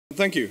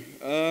Thank you.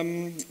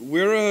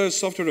 We're a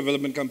software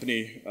development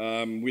company.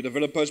 We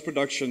develop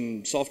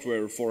post-production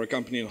software for a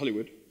company in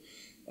Hollywood.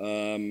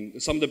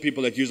 Some of the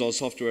people that use our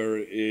software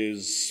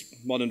is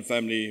Modern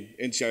Family,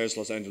 NCIS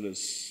Los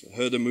Angeles.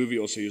 Heard the movie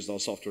also used our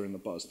software in the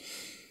past.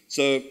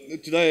 So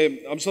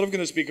today I'm sort of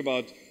going to speak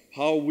about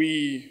how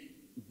we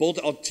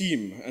built our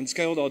team and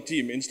scaled our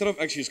team instead of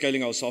actually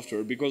scaling our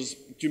software, because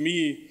to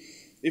me,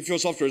 if your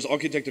software is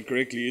architected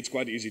correctly, it's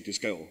quite easy to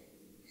scale,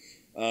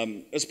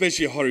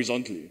 especially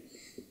horizontally.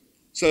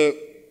 So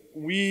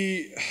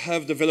we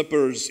have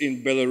developers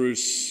in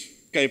Belarus,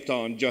 Cape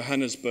Town,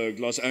 Johannesburg,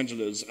 Los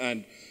Angeles,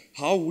 and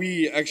how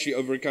we actually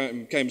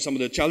overcame some of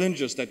the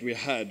challenges that we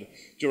had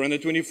to run a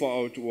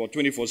 24-hour or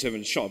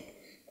 24/7 shop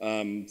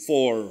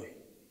for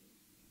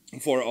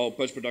our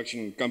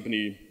post-production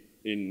company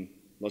in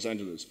Los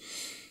Angeles.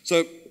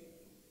 So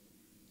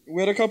we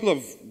had a couple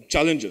of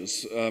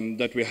challenges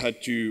that we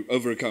had to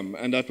overcome,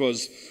 and that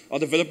was our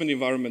development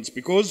environments.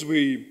 Because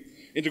we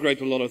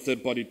integrate a lot of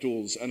third-party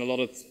tools and a lot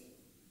of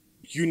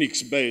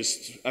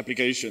Unix-based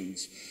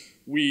applications,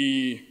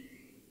 we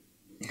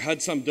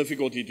had some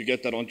difficulty to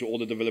get that onto all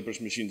the developers'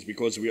 machines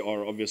because we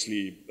are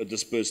obviously a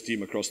dispersed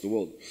team across the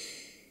world.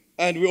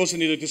 And we also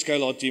needed to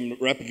scale our team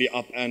rapidly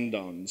up and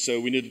down.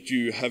 So we needed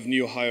to have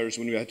new hires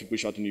when we had to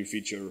push out a new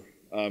feature.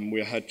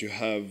 We had to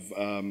have,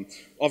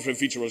 after a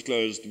feature was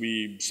closed,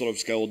 we sort of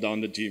scaled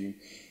down the team.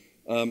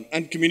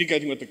 And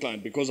communicating with the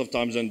client, because of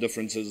time zone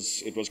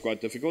differences, it was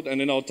quite difficult.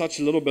 And then I'll touch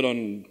a little bit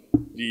on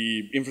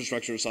the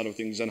infrastructure side of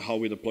things and how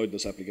we deployed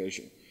this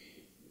application.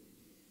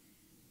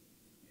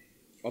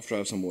 After I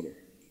have some water.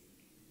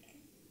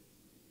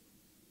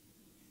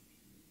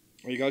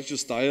 Are you guys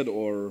just tired,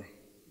 or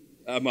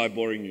am I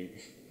boring you?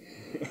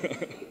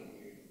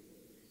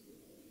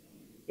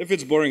 If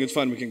it's boring, it's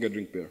fine, we can go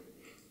drink beer.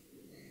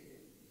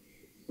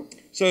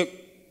 So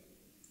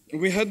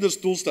we had this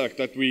tool stack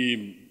that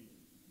we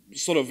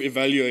sort of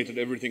evaluated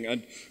everything,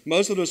 and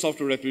most of the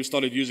software that we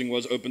started using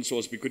was open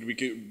source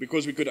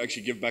because we could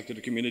actually give back to the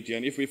community,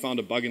 and if we found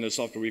a bug in the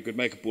software, we could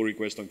make a pull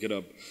request on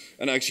GitHub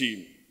and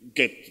actually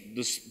get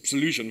this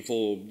solution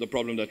for the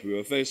problem that we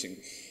were facing.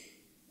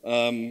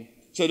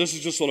 So this is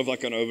just sort of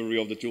like an overview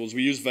of the tools.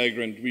 We use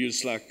Vagrant, we use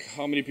Slack.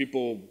 How many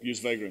people use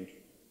Vagrant?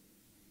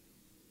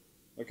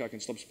 Okay, I can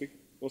stop speaking.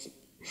 Awesome.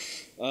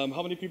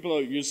 How many people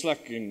use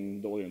Slack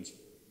in the audience?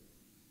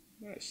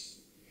 Nice.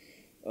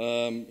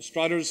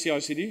 Strider's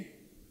CI/CD?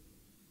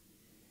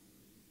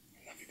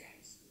 I love you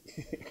guys.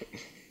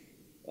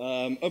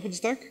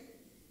 OpenStack?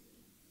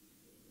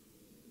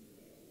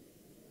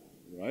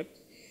 Right.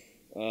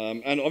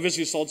 And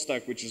obviously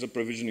SaltStack, which is a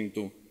provisioning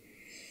tool.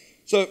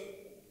 So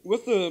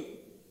with the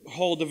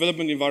whole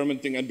development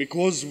environment thing, and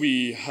because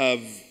we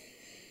have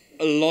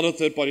a lot of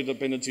third-party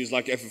dependencies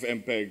like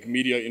FFmpeg,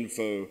 media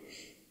info,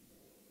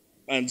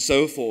 and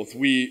so forth,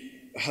 we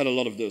had a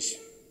lot of this.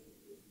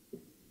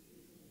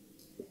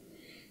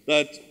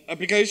 That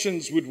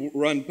applications would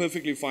run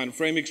perfectly fine,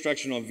 frame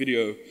extraction on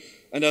video,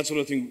 and that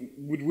sort of thing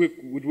would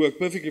work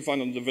perfectly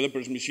fine on the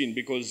developer's machine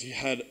because he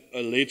had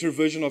a later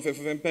version of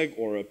FFmpeg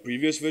or a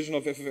previous version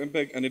of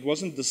FFmpeg, and it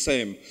wasn't the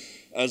same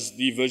as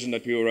the version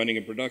that we were running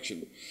in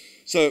production.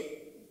 So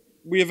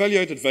we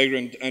evaluated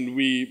Vagrant, and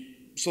we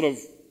sort of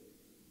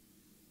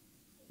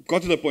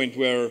got to the point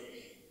where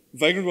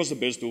Vagrant was the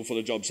best tool for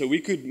the job. So we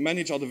could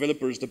manage our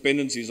developers'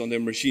 dependencies on their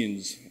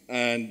machines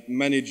and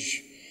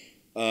manage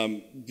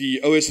the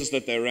OSs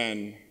that they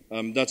ran,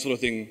 that sort of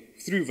thing,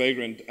 through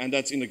Vagrant, and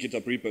that's in the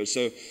GitHub repo.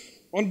 So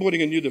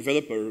onboarding a new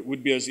developer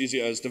would be as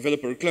easy as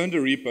developer clone the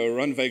repo,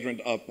 run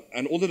Vagrant up,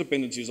 and all the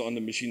dependencies are on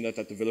the machine that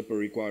that developer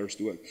requires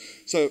to work.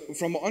 So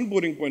from an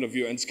onboarding point of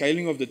view and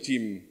scaling of the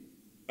team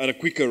at a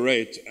quicker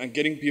rate and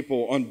getting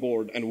people on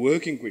board and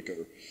working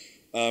quicker,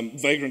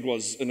 Vagrant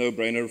was a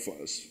no-brainer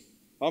for us.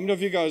 How many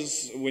of you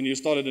guys, when you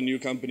started a new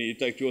company, it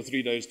take 2 or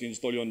 3 days to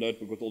install your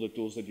notebook with all the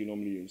tools that you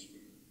normally use?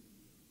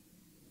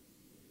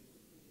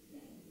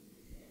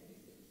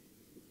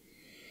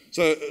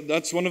 So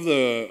that's one of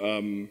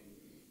the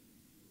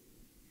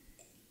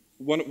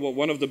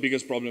one of the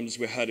biggest problems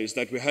we had, is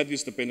that we had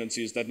these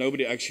dependencies that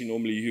nobody actually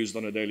normally used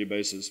on a daily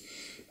basis,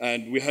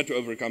 and we had to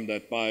overcome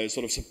that by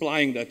sort of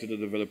supplying that to the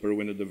developer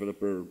when the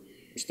developer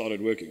started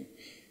working.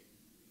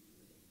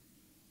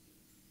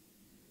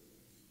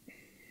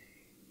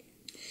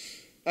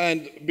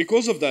 And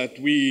because of that,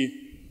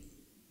 we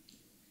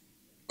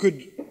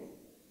could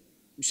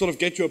sort of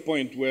get to a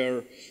point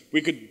where we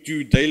could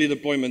do daily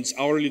deployments,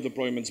 hourly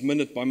deployments,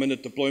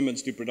 minute-by-minute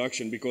deployments to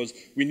production, because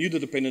we knew the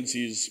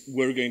dependencies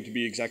were going to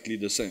be exactly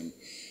the same.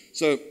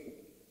 So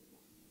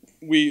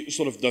we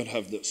sort of don't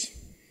have this.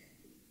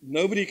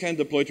 Nobody can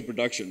deploy to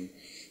production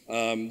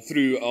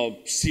through our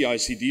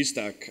CI/CD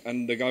stack,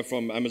 and the guy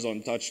from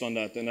Amazon touched on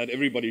that, and that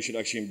everybody should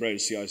actually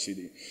embrace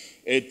CI/CD.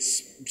 It's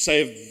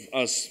saved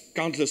us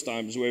countless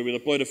times where we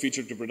deployed a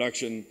feature to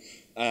production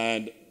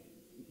and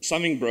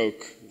something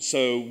broke,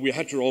 so we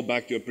had to roll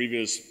back to a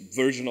previous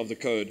version of the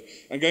code.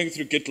 And going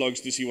through Git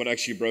logs to see what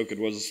actually broke it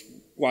was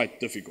quite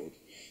difficult,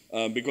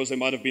 because there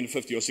might have been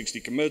 50 or 60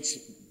 commits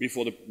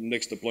before the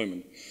next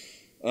deployment.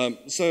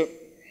 So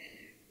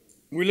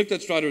we looked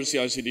at Strider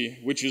CI/CD,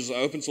 which is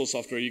open source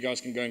software. You guys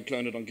can go and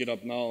clone it on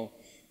GitHub now,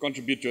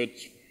 contribute to it.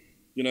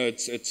 You know,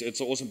 it's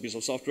an awesome piece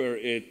of software.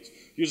 It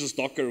uses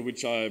Docker,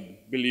 which I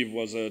believe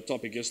was a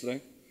topic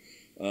yesterday.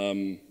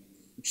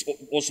 It's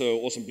also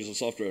an awesome piece of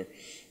software.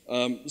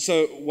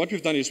 So what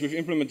we've done is we've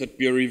implemented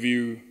peer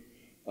review.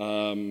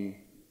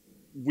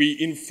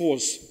 We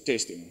enforce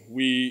testing.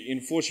 We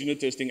enforce unit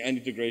testing and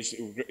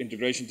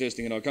integration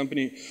testing in our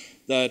company,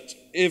 that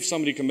if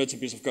somebody commits a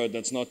piece of code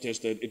that's not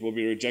tested, it will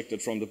be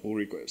rejected from the pull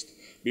request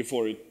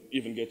before it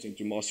even gets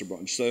into master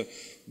branch. So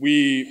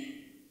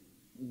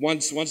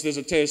once there's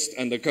a test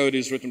and the code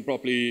is written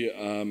properly,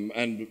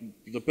 and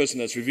the person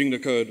that's reviewing the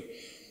code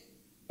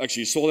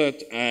actually saw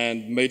that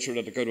and made sure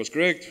that the code was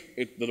correct,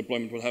 the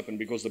deployment will happen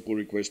because the pull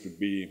request would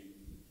be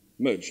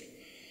merged.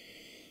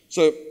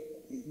 So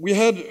we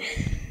had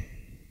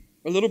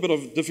a little bit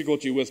of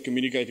difficulty with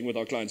communicating with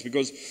our clients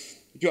because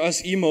to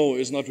us email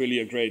is not really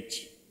a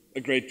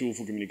great tool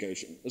for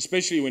communication,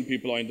 especially when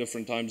people are in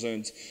different time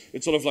zones.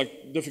 It's sort of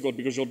like difficult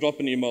because you'll drop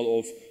an email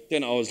off,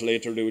 10 hours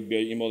later there would be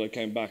an email that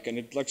came back, and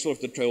it like sort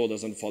of the trail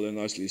doesn't follow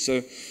nicely.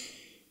 So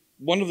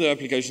one of the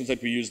applications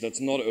that we use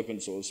that's not open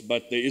source,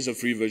 but there is a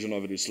free version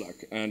of it, is Slack.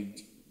 And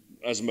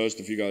as most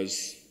of you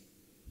guys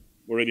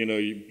already know,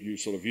 you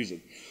sort of use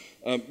it.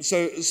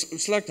 So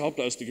Slack helped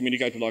us to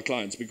communicate with our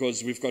clients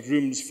because we've got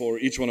rooms for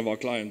each one of our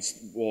clients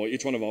or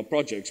each one of our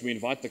projects. We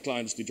invite the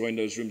clients to join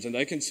those rooms and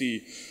they can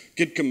see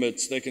Git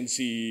commits, they can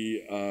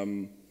see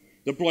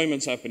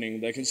deployments happening,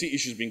 they can see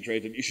issues being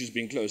created, issues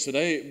being closed. So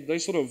they're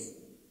sort of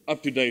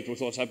up to date with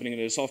what's happening in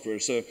their software.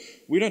 So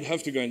we don't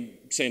have to go and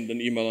send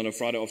an email on a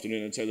Friday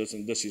afternoon and say,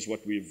 listen, this is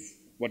what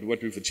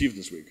we've achieved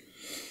this week.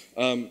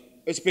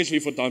 Especially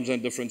for time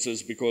zone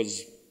differences,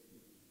 because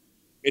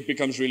it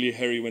becomes really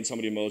hairy when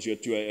somebody emails you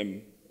at 2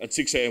 a.m. At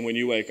 6 a.m. when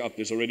you wake up,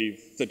 there's already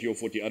 30 or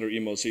 40 other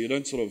emails, so you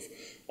don't sort of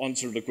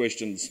answer the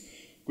questions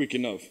quick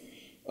enough.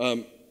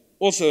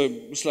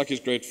 Also, Slack is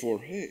great for,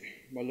 hey,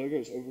 my logo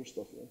is over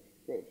stuff there.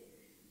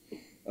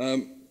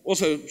 Great.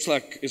 Also,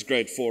 Slack is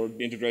great for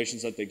the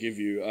integrations that they give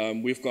you.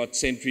 We've got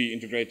Sentry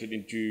integrated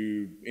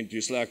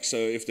into Slack, so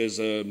if there's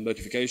a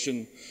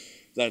notification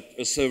that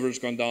a server's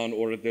gone down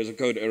or if there's a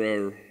code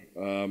error,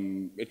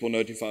 it will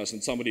notify us,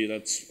 and somebody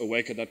that's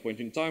awake at that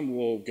point in time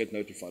will get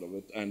notified of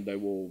it, and they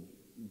will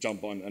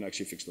jump on and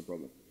actually fix the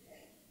problem.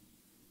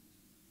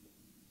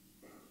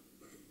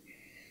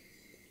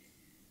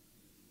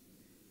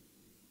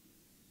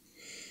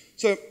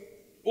 So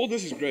all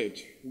this is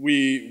great.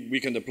 We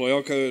can deploy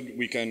our code,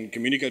 we can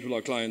communicate with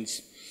our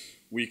clients,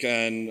 we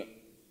can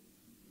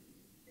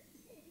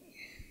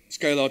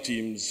scale our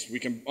teams, we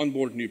can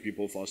onboard new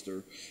people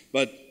faster,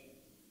 but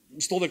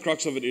still the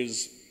crux of it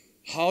is,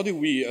 how do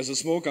we, as a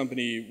small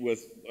company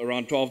with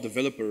around 12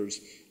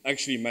 developers,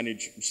 actually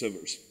manage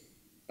servers?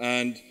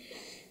 And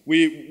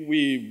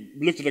we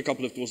looked at a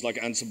couple of tools like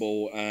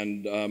Ansible,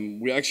 and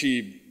we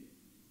actually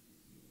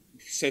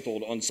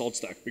settled on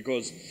SaltStack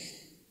because,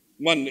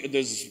 one,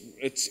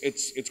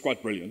 it's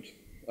quite brilliant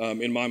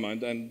in my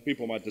mind, and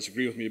people might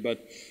disagree with me,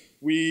 but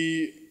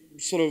we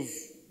sort of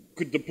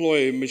could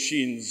deploy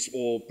machines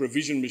or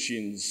provision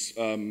machines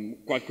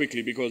quite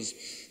quickly because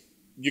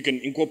you can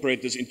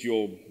incorporate this into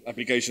your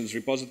applications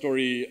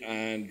repository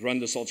and run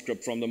the salt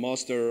script from the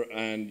master,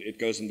 and it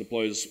goes and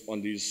deploys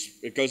on these,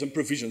 it goes and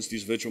provisions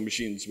these virtual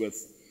machines with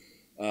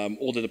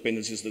all the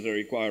dependencies that they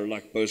require,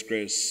 like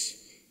Postgres,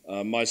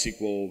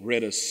 MySQL,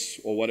 Redis,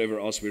 or whatever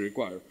else we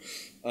require.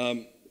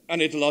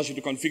 And it allows you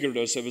to configure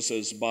those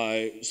services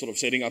by sort of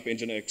setting up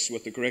Nginx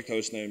with the correct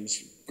host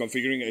names,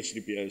 configuring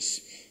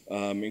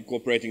HTTPS,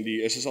 incorporating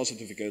the SSL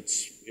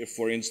certificates. If,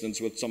 for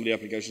instance, with some of the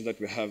applications that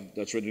we have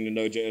that's written in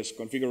Node.JS,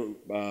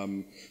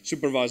 configure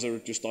supervisor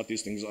to start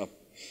these things up,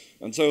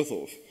 and so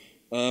forth.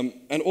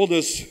 And all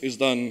this is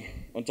done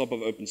on top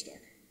of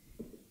OpenStack.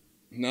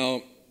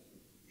 Now,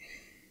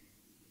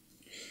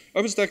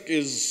 OpenStack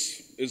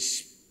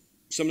is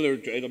similar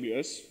to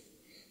AWS.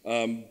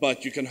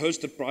 But you can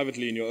host it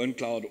privately in your own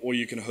cloud, or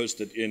you can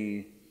host it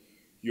in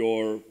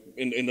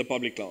the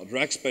public cloud.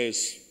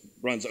 Rackspace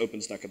runs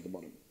OpenStack at the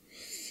bottom.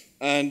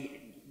 And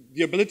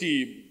the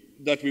ability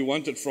that we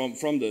wanted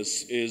from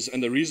this is,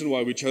 and the reason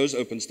why we chose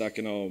OpenStack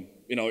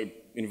in our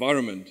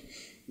environment,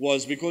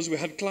 was because we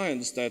had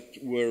clients that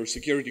were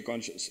security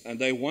conscious, and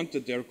they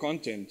wanted their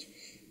content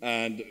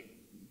and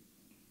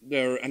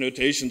their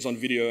annotations on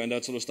video and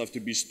that sort of stuff to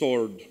be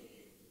stored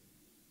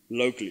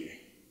locally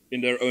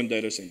in their own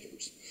data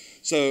centers.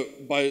 So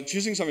by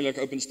choosing something like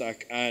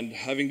OpenStack and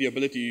having the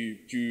ability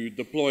to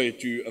deploy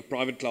to a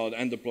private cloud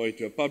and deploy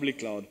to a public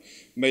cloud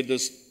made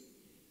this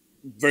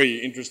very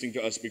interesting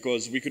to us,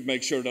 because we could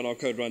make sure that our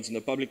code runs in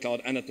the public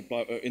cloud and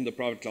in the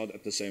private cloud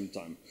at the same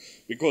time,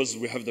 because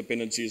we have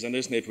dependencies and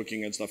there's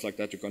networking and stuff like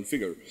that to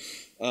configure.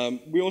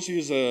 We also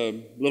use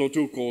a little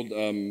tool called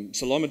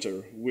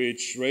Ceilometer,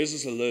 which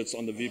raises alerts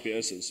on the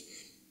VPSs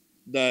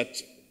that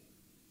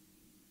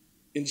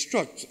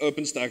instruct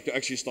OpenStack to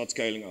actually start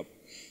scaling up.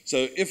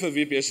 So if a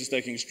VPS is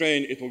taking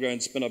strain, it will go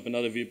and spin up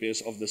another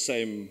VPS of the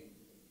same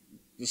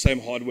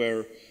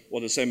hardware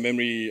or the same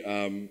memory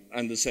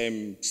and the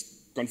same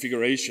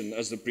configuration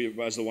as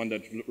the one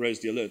that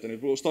raised the alert, and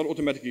it will start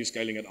automatically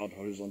scaling it out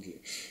horizontally.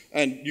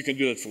 And you can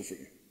do that for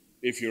free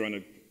if you run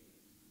it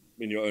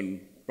in your own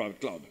private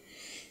cloud.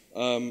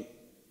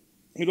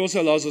 It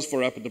also allows us for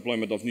rapid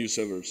deployment of new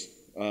servers,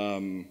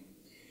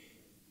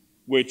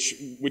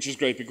 which is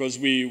great because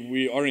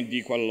we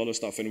R&D quite a lot of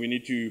stuff, and we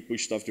need to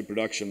push stuff to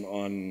production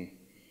on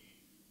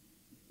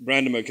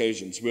random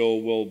occasions.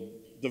 We'll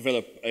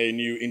develop a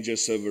new ingest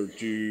server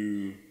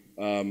to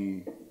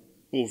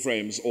pull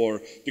frames or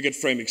to get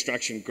frame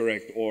extraction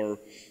correct or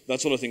that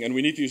sort of thing. And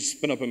we need to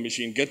spin up a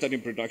machine, get that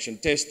in production,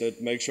 test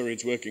it, make sure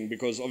it's working,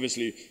 because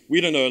obviously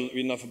we don't know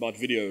enough about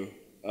video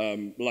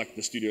like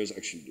the studios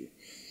actually do.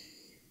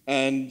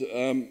 And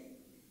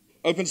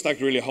OpenStack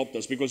really helped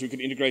us because we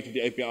could integrate with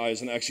the APIs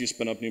and actually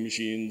spin up new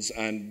machines.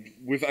 And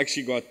we've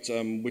actually got,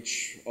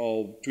 which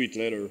I'll tweet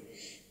later,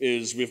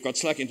 is we've got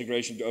Slack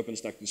integration to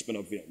OpenStack to spin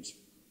up VMs,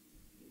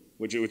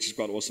 which is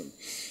quite awesome.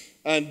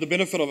 And the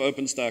benefit of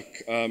OpenStack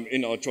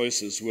in our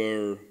choices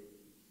were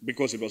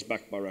because it was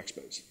backed by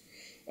Rackspace.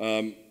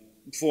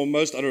 For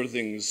most other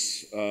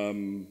things,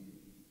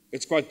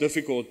 it's quite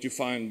difficult to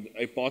find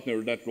a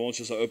partner that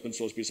launches an open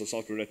source piece of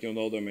software that you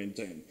know they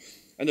maintain.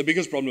 And the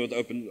biggest problem with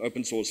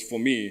open source for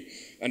me,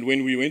 and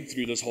when we went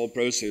through this whole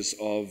process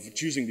of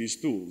choosing these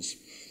tools,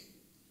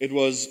 it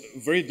was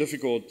very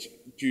difficult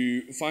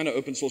to find an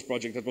open source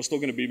project that was still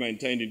going to be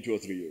maintained in 2 or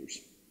 3 years.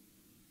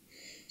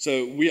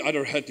 So we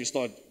either had to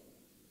start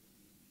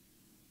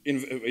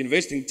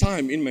investing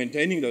time in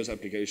maintaining those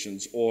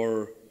applications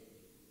or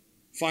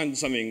find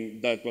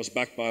something that was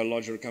backed by a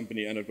larger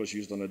company and it was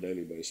used on a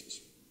daily basis.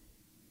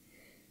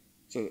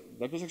 So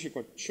that was actually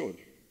quite short,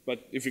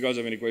 but if you guys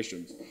have any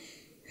questions.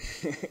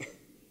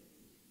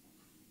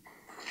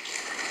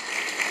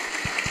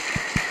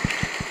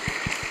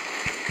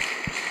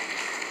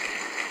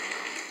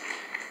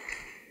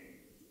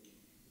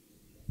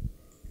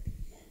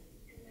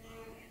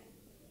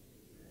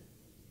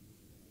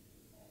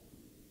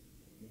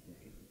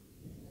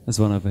 There's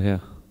one over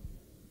here.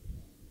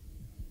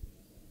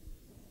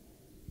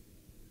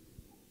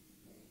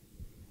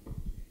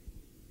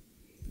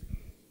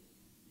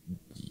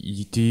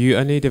 Do you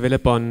only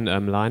develop on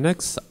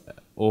Linux?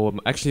 Or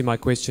actually my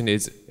question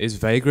is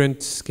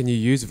Vagrant, can you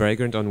use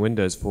Vagrant on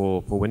Windows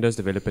for Windows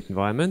development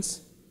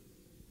environments?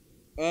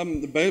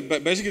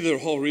 Basically the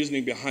whole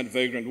reasoning behind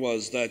Vagrant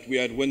was that we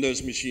had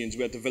Windows machines,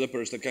 we had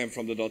developers that came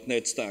from the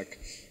 .NET stack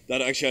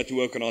that actually had to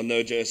work on our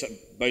Node.JS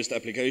based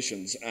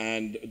applications,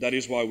 and that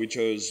is why we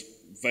chose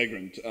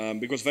Vagrant.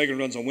 Because Vagrant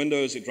runs on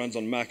Windows, it runs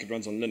on Mac, it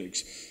runs on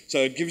Linux. So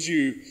it gives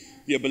you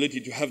the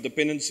ability to have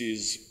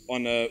dependencies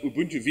on a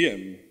Ubuntu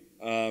VM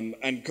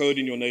and code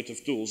in your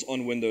native tools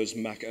on Windows,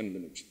 Mac, and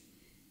Linux.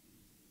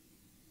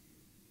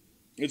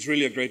 It's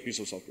really a great piece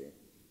of software.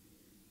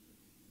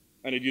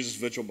 And it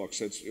uses VirtualBox,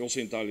 so it's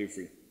also entirely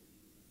free.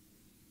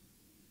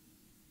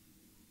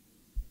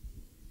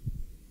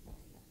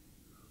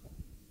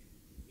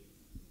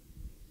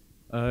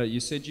 You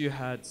said you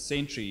had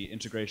Sentry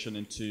integration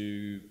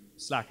into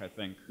Slack, I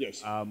think.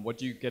 Yes. What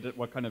do you get it?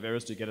 What kind of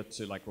errors do you get it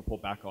to like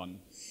report back on?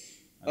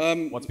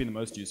 What's been the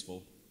most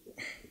useful?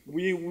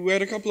 We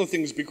had a couple of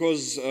things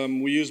because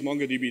we use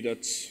MongoDB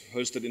that's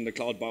hosted in the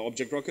cloud by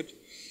ObjectRocket.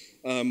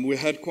 We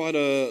had quite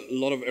a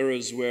lot of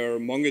errors where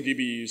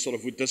MongoDB sort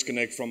of would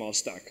disconnect from our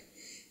stack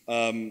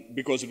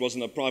because it was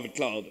in a private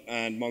cloud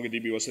and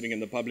MongoDB was sitting in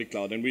the public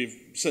cloud. And we've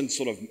since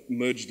sort of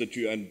merged the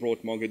two and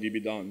brought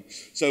MongoDB down.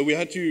 So we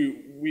had to,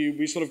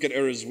 we sort of get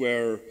errors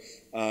where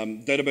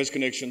database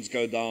connections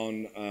go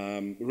down,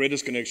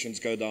 Redis connections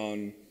go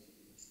down,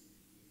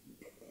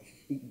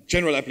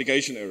 general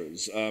application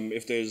errors.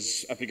 If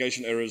there's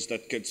application errors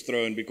that gets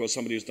thrown because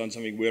somebody has done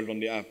something weird on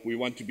the app, we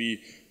want to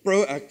be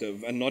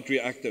proactive and not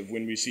reactive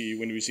when we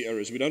see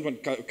errors. We don't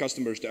want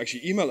customers to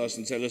actually email us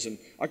and say, listen,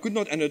 I could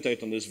not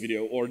annotate on this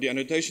video, or the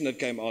annotation that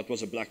came out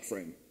was a black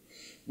frame.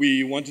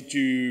 We wanted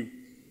to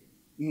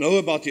know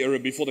about the error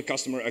before the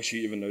customer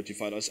actually even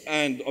notified us.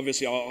 And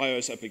obviously our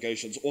iOS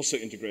applications also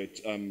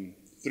integrate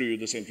through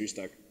the Sentry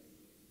stack.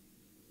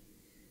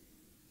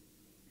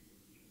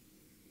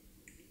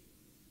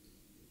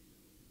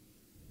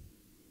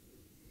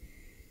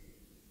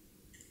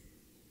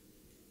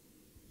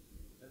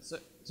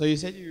 So you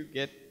said you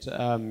get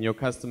your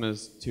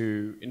customers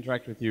to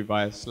interact with you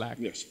via Slack.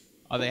 Yes.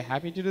 Are they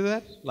happy to do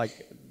that?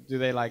 Like, do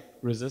they like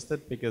resist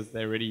it because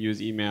they already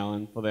use email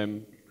and for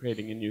them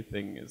creating a new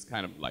thing is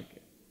kind of like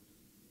it?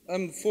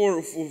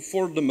 For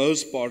the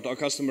most part, our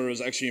customers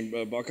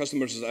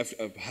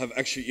have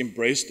actually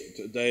embraced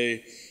it.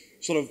 They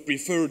sort of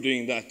prefer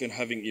doing that than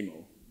having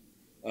email.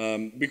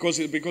 Because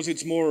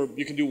it's more,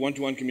 you can do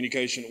one-to-one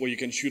communication, or you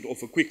can shoot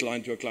off a quick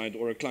line to a client,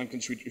 or a client can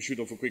shoot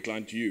off a quick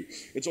line to you.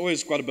 It's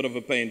always quite a bit of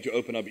a pain to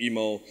open up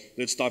email,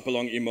 let's type a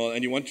long email,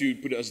 and you want to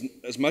put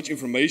as much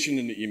information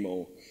in the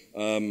email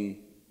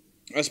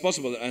as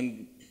possible.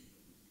 And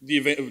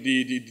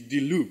the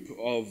loop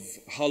of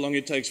how long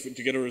it takes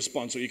to get a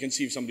response, so you can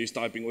see if somebody's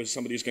typing or if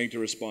somebody's going to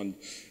respond.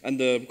 And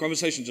the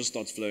conversation just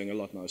starts flowing a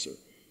lot nicer.